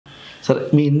సరే,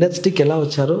 మీ ఇండస్ట్రీకి ఎలా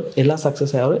వచ్చారు, ఎలా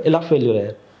సక్సెస్ అయ్యారు, ఎలా ఫెయిల్యూర్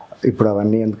అయ్యారు? ఇప్పుడు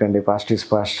అవన్నీ ఎందుకండి, పాస్ట్ ఈస్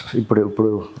పాస్ట్. ఇప్పుడు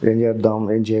ఏం చేద్దాం,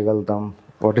 ఏం చేయగలుగుతాం,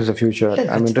 what is the future,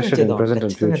 I'm interested in present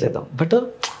and future. But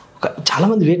చాలా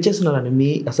మంది వెయిట్ చేస్తున్నారండి. మీ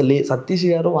అసలు సతీష్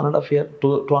గారు 1.5 year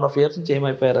 2.5 years నుంచి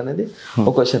ఏమైపోయారు అనేది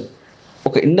ఒక క్వశ్చన్.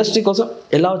 ఒక ఇండస్ట్రీ కోసం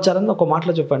ఎలా వచ్చారని ఒక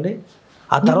మాటలో చెప్పండి.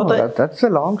 ఆ తర్వాత దట్స్ ఎ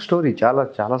లాంగ్ స్టోరీ. చాలా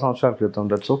చాలా సంవత్సరాల క్రితం.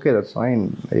 That's okay, that's fine.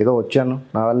 ఏదో వచ్చాను,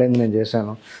 నా వల్ల ఏంది, నేను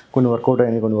చేశాను. కొన్ని వర్కౌట్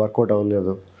అయినాయి, కొన్ని వర్కౌట్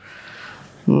అవ్వలేదు.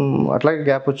 అట్లాగే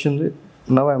గ్యాప్ వచ్చింది.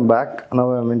 Now I'm back.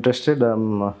 Now I'm interested.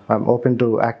 I'm open to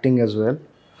acting as well.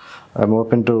 I'm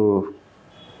open to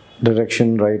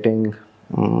direction, writing,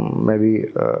 maybe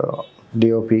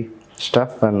DOP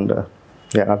stuff and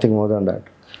nothing more than that.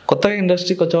 కొత్తగా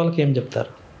ఇండస్ట్రీకి వచ్చే వాళ్ళకి ఏం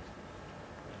చెప్తారు?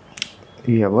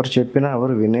 ఎవరు చెప్పినా,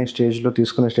 ఎవరు వినే స్టేజ్లో,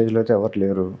 తీసుకునే స్టేజ్లో అయితే ఎవరు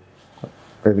లేరు.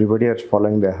 Everybody are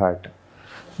following they heart.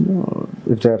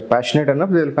 If they are passionate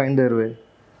enough, they will find there వే.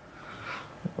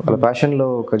 వాళ్ళ ప్యాషన్లో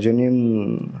ఒక జెన్యున్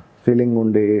ఫీలింగ్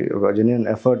ఉండి, ఒక జెన్యున్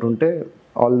ఎఫర్ట్ ఉంటే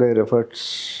ఆల్ దేర్ ఎఫర్ట్స్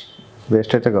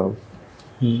వేస్ట్ అయితే కావు.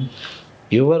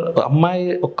 అమ్మాయి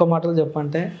ఒక్క మాటలు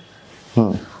చెప్పంటే,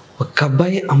 ఒక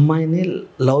అబ్బాయి అమ్మాయిని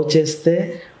లవ్ చేస్తే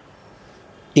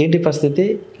ఏంటి పరిస్థితి,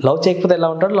 లవ్ చేయకపోతే ఎలా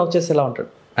ఉంటాడు, లవ్ చేస్తే ఎలా ఉంటాడు?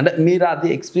 అంటే మీరు అది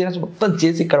ఎక్స్పీరియన్స్ మొత్తం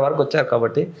చేసి ఇక్కడ వరకు వచ్చారు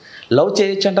కాబట్టి, లవ్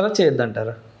చేయొచ్చు అంటారా, చేయొద్దు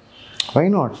అంటారా? Why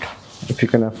not, if you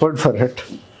can effort for it.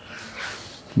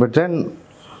 But then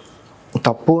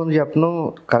తప్పు అని చెప్పను,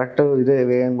 కరెక్ట్ ఇదే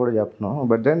వే అని కూడా చెప్పను.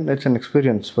 But then it's an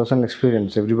experience, personal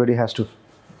experience. Everybody has to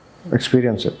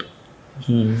experience it.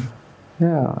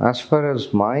 Yeah, as far as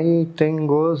my thing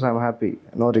goes, I'm happy.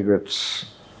 No regrets.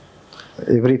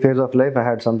 Every phase of life I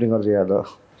had something or the other.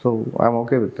 So I'm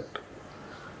okay with that.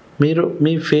 మీరు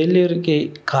మీ ఫెయిల్యూర్కి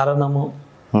కారణము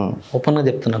ఓపెన్గా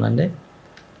చెప్తున్నానండి.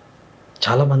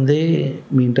 చాలామంది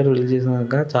మీ interview release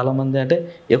చేసినాక చాలామంది అంటే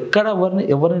ఎక్కడ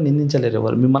ఎవరిని నిందించలేరు,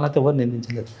 మిమ్మల్ని అయితే ఎవరు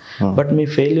నిందించలేరు. బట్ మీ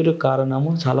ఫెయిల్యూర్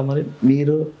కారణము చాలా మంది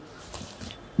మీరు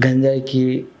గంజాయికి,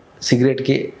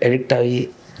 సిగరెట్కి అడిక్ట్ అయ్యి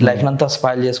లైఫ్ అంతా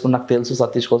స్పాయిల్ చేసుకుని, నాకు తెలుసు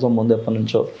సతీష్ కోసం ముందు ఎప్పటి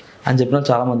నుంచో అని చెప్పిన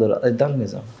చాలా మంది. ఇద్దరు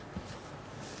నిజం.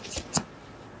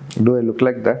 Do I look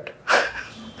like that?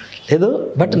 లేదు,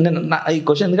 బట్ నేను ఈ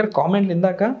క్వశ్చన్ ఎందుకంటే కామెంట్లు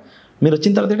ఇందాక మీరు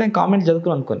వచ్చిన తర్వాత నేను కామెంట్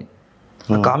చదువుకుని అనుకోని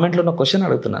ఆ కామెంట్లో నా క్వశ్చన్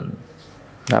అడుగుతున్నాను.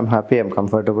 I'm happy, I'm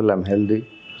comfortable, I'm healthy,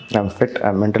 I'm fit,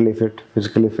 I'm mentally fit,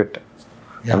 physically fit,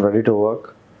 I'm ready to work.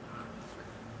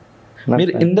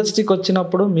 మీరు ఇండస్ట్రీకి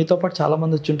వచ్చినప్పుడు మీతో పాటు చాలా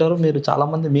మంది వచ్చి ఉంటారు. మీరు చాలా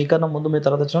మంది మీకన్నా ముందు, మీ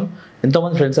తర్వాత వచ్చిన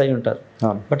ఎంతోమంది ఫ్రెండ్స్ అయి ఉంటారు.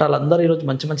 బట్ వాళ్ళందరూ ఈరోజు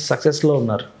మంచి మంచి సక్సెస్లో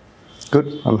ఉన్నారు. Good,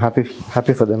 I'm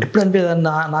happy for them. ఎప్పుడు అనిపించదు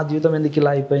నా జీవితం ఎందుకు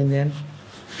ఇలా అయిపోయింది అని?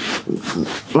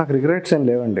 నాకు రిగ్రెట్స్ ఏం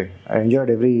లేవండి. I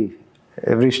enjoyed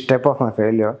every step of my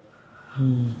failure.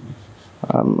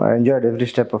 I enjoyed every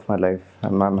step of my life.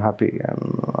 I'm happy.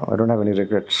 I don't have any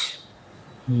regrets.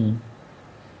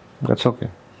 That's okay.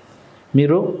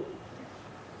 మీరు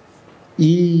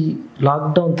ఈ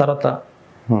లాక్డౌన్ తర్వాత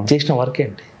చేసిన వర్క్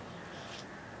ఏంటి?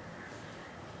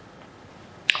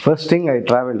 First thing I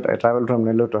travel from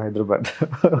Nellore to Hyderabad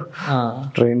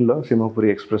ట్రైన్లో,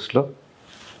 సింహపురి ఎక్స్ప్రెస్లో,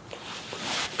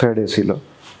 3rd ACలో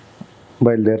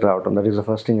బయలుదేరి రావటం. That is the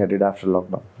first thing I did after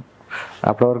lockdown.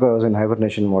 అప్పటి వరకు I was in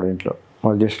hibernation mode. ఇంట్లో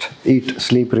జస్ట్ ఈట్,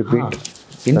 స్లీప్, రిపీట్.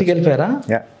 ఇంటికి వెళ్ళిపోయారా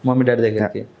మమ్మీ డాడీ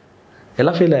దగ్గరికి?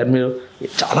 ఎలా ఫీల్ అయ్యారు మీరు?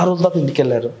 చాలా రోజుల తర్వాత ఇంటికి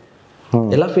వెళ్ళారు,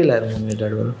 ఎలా ఫీల్ అయ్యారు మమ్మీ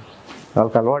డాడీ వాళ్ళు?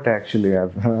 వాళ్ళకి అలవాటు actually.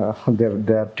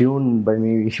 They are tune by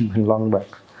me long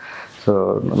back. So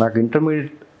నాకు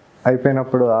ఇంటర్మీడియట్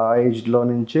అయిపోయినప్పుడు ఆ ఏజ్లో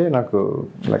నుంచే నాకు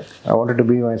like I wanted to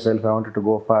be my self, I wanted to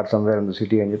go far somewhere in the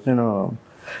city అని చెప్పి నేను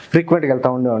ఫ్రీక్వెంట్గా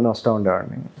వెళ్తూ ఉండేవాడిని, వస్తూ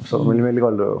ఉండేవాడిని. సో మెల్లిమెల్లిగా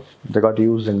వాళ్ళు they got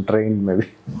used and train maybe.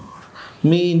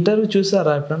 Me interview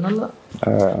చూసారా ఎప్పుడన్నా?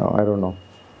 I don't know.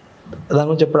 దాని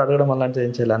గురించి ఎప్పుడు అడగడం అలాంటిది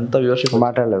ఏం చేయాలి? అంత వ్యూవర్షిప్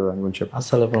మాట్లాడలేదు దాని గురించి,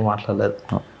 అసలు ఎప్పుడు మాట్లాడలేదు.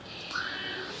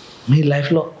 మీ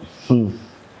లైఫ్లో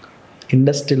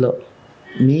ఇండస్ట్రీలో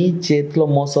మీ చేతిలో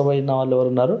మోసపోయిన వాళ్ళు ఎవరు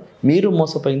ఉన్నారు? మీరు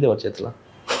మోసపోయింది ఎవరి చేతిలో?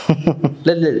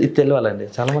 లేదు లేదు, ఇది తెలియాలండి,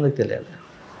 చాలామందికి తెలియాలి.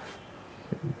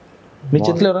 మీ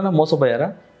చేతిలో ఎవరైనా మోసపోయారా?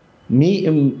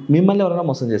 మిమ్మల్ని ఎవరైనా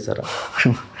మోసం చేస్తారా?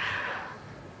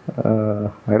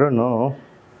 I don't know,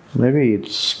 maybe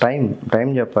it's time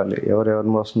చెప్పాలి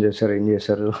ఎవరెవరు మోసం చేశారు, ఏం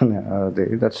చేశారు అది.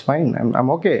 That's fine,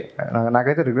 I'm okay.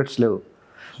 నాకైతే రిగ్రెట్స్ లేవు.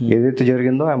 ఏదైతే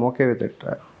జరిగిందో I'm okay with it.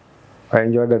 I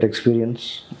enjoyed that experience.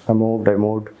 I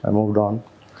moved on.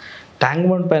 Tank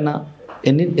bund పైన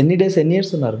ఎన్ని డేస్, ఎన్ని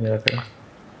ఇయర్స్ ఉన్నారు మీరు అక్కడ?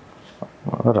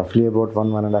 Roughly about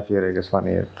 1.5 years, I guess 1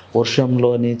 year.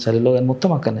 వర్షంలోని, చలిలో కానీ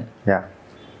మొత్తం అక్కనే? Yeah.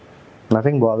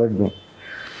 Nothing bothered me.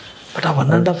 But ఆ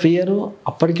 1.5 years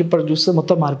అప్పటికిప్పుడు చూస్తే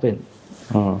మొత్తం మారిపోయింది.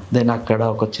 దెన్ అక్కడ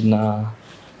ఒక చిన్న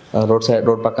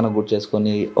రోడ్ పక్కన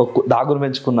చేసుకొని ఒక డాగును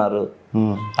పెంచుకున్నారు.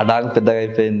 ఆ డాగ్ పెద్దగా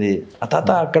అయిపోయింది. ఆ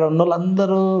తర్వాత అక్కడ ఉన్న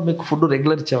వాళ్ళందరూ మీకు ఫుడ్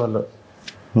రెగ్యులర్ ఇచ్చేవాళ్ళు.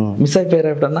 మిస్ అయిపోయారా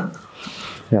ఎప్పుడన్నా?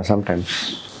 Some times.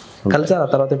 కలిసారా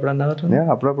తర్వాత ఎప్పుడన్నా?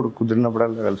 అప్పుడప్పుడు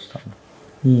కుదిరినప్పుడల్లా కలుస్తాను.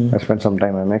 I spend some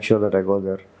time. I make sure that I go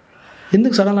there.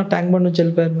 ఎందుకు సడన్గా ట్యాంక్ బండ్ నుంచి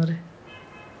వెళ్ళిపోయారు మరి?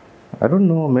 I don't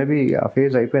know, మేబీ ఆ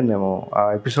ఫేజ్ అయిపోయిందేమో, ఆ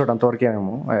ఎపిసోడ్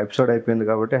అంతవరకేమో. ఆ ఎపిసోడ్ అయిపోయింది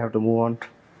కాబట్టి I have to move on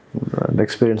the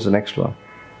experience the next one.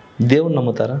 దేవుని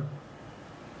నమ్ముతారా?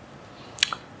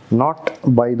 Not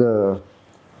by the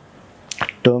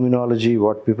terminology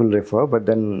what people refer, but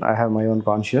then I have my own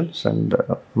conscience and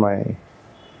my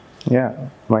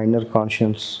inner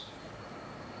conscience.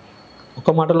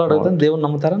 ఒక మాటలో అడుగుతాను, దేవుని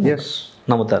నమ్ముతారా? Yes.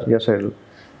 నమ్ముతారు. Yes, I do.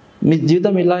 మీ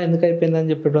జీవితం ఇలా ఎందుకు అయిపోయిందని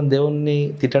చెప్పి దేవుణ్ణి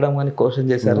తిట్టడం కానీ క్వశ్చన్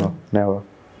చేశారు? Never.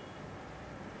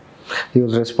 He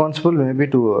was responsible maybe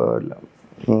to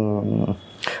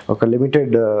ఒక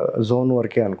లిమిటెడ్ జోన్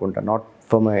వరకే అనుకుంటా. Not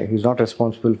for my, he's not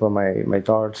responsible for my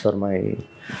thoughts are my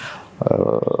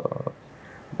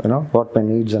what my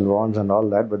needs and wants and all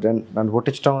that. But then నన్ను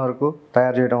పుట్టించడం వరకు,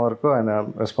 తయారు చేయడం వరకు ఆయన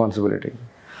responsibility.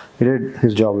 He did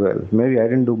his job well. Maybe I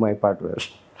didn't do my part well.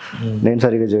 నేను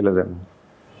సరిగ్గా చేయలేదేమో.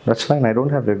 That's fine. I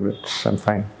don't have regrets. I'm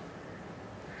fine.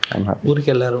 I'm happy. ఊరికి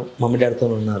వెళ్ళారు, మమ్మీ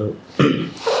డాడీతో ఉన్నారు.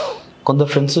 కొందరు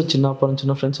ఫ్రెండ్స్, చిన్నప్పటి నుంచి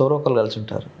ఉన్న ఫ్రెండ్స్ ఎవరో ఒకరు కలిసి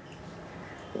ఉంటారు.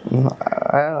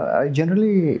 ఐ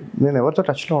జనరలీ నేను ఎవరితో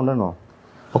టచ్లో ఉండను.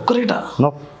 ఒక్కరేటా? No,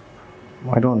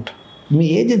 I don't. Me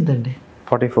age ఎంతండి?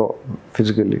 44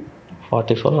 ఫిజికల్లీ.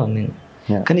 44 రన్నింగ్.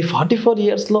 కానీ 44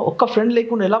 ఇయర్స్లో ఒక్క ఫ్రెండ్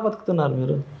లేకుండా ఎలా బతుకుతున్నారు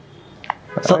మీరు?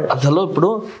 అసలు ఇప్పుడు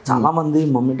చాలామంది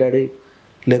మమ్మీ డాడీ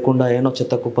లేకుండా ఏమో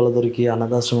చెత్త కుప్పలు దొరికి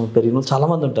అనాథాశ్రమం పెరిగిన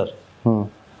చాలామంది ఉంటారు.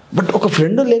 బట్ ఒక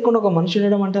ఫ్రెండ్ లేకుండా ఒక మనిషి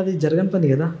ఉండడం అంటే అది జరగని పని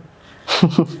కదా.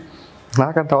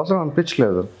 నాకు అంత అవసరం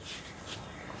అనిపించలేదు.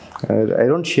 I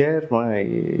don't share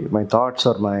my thoughts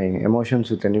or my emotions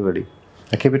with anybody.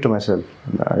 I keep it to myself.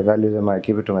 I value them. I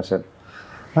keep it to myself.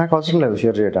 నాకు అవసరం లేదు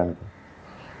షేర్ చేయడానికి.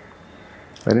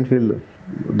 I didn't feel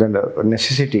the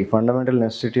necessity, fundamental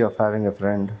necessity of having a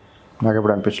friend. నాకు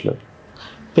ఎప్పుడు అనిపించలేదు.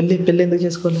 పెళ్ళి ఎందుకు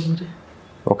చేసుకోలేదు మరి?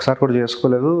 ఒకసారి కూడా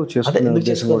చేసుకోలేదు. చేసుకునే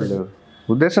ఉద్దేశం కూడా లేదు.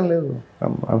 ఉద్దేశం లేదు.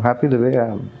 I'm happy the way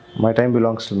I'm. My time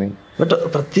belongs to me. But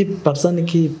ప్రతి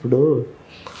పర్సన్కి ఇప్పుడు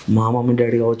మా మమ్మీ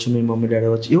డాడీ కావచ్చు, మీ మమ్మీ డాడీ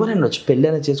కావచ్చు, ఎవరైనా వచ్చి పెళ్ళి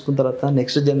అనేది చేసుకున్న తర్వాత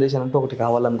నెక్స్ట్ జనరేషన్ అంటే ఒకటి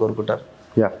కావాలని కోరుకుంటారు.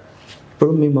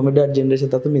 ఇప్పుడు మీ మమ్మీ డాడీ జనరేషన్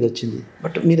తర్వాత మీది వచ్చింది.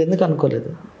 బట్ మీరు ఎందుకు అనుకోలేదు?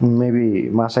 మేబీ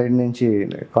మా సైడ్ నుంచి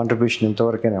contribution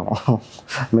ఇంతవరకేనేమో.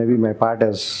 Maybe my part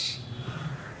Hess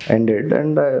ended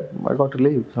and I got to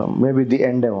leave. Maybe the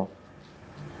end ఏమో.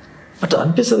 బట్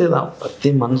అనిపిస్తుంది కదా, ప్రతి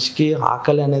మనిషికి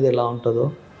ఆకలి అనేది ఎలా ఉంటుందో,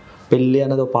 పెళ్ళి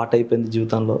అనేది ఒక పార్ట్ అయిపోయింది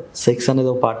జీవితంలో, సెక్స్ అనేది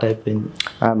ఒక పార్ట్ అయిపోయింది.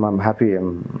 I'm happy.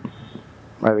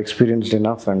 I've experienced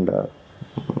enough and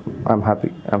I'm happy.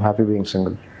 I'm happy being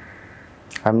single.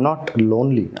 I'm not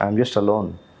lonely. I'm just alone.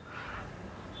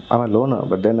 I'm a loner,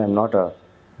 but then I'm not a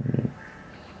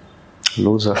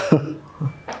loser.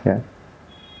 Yeah.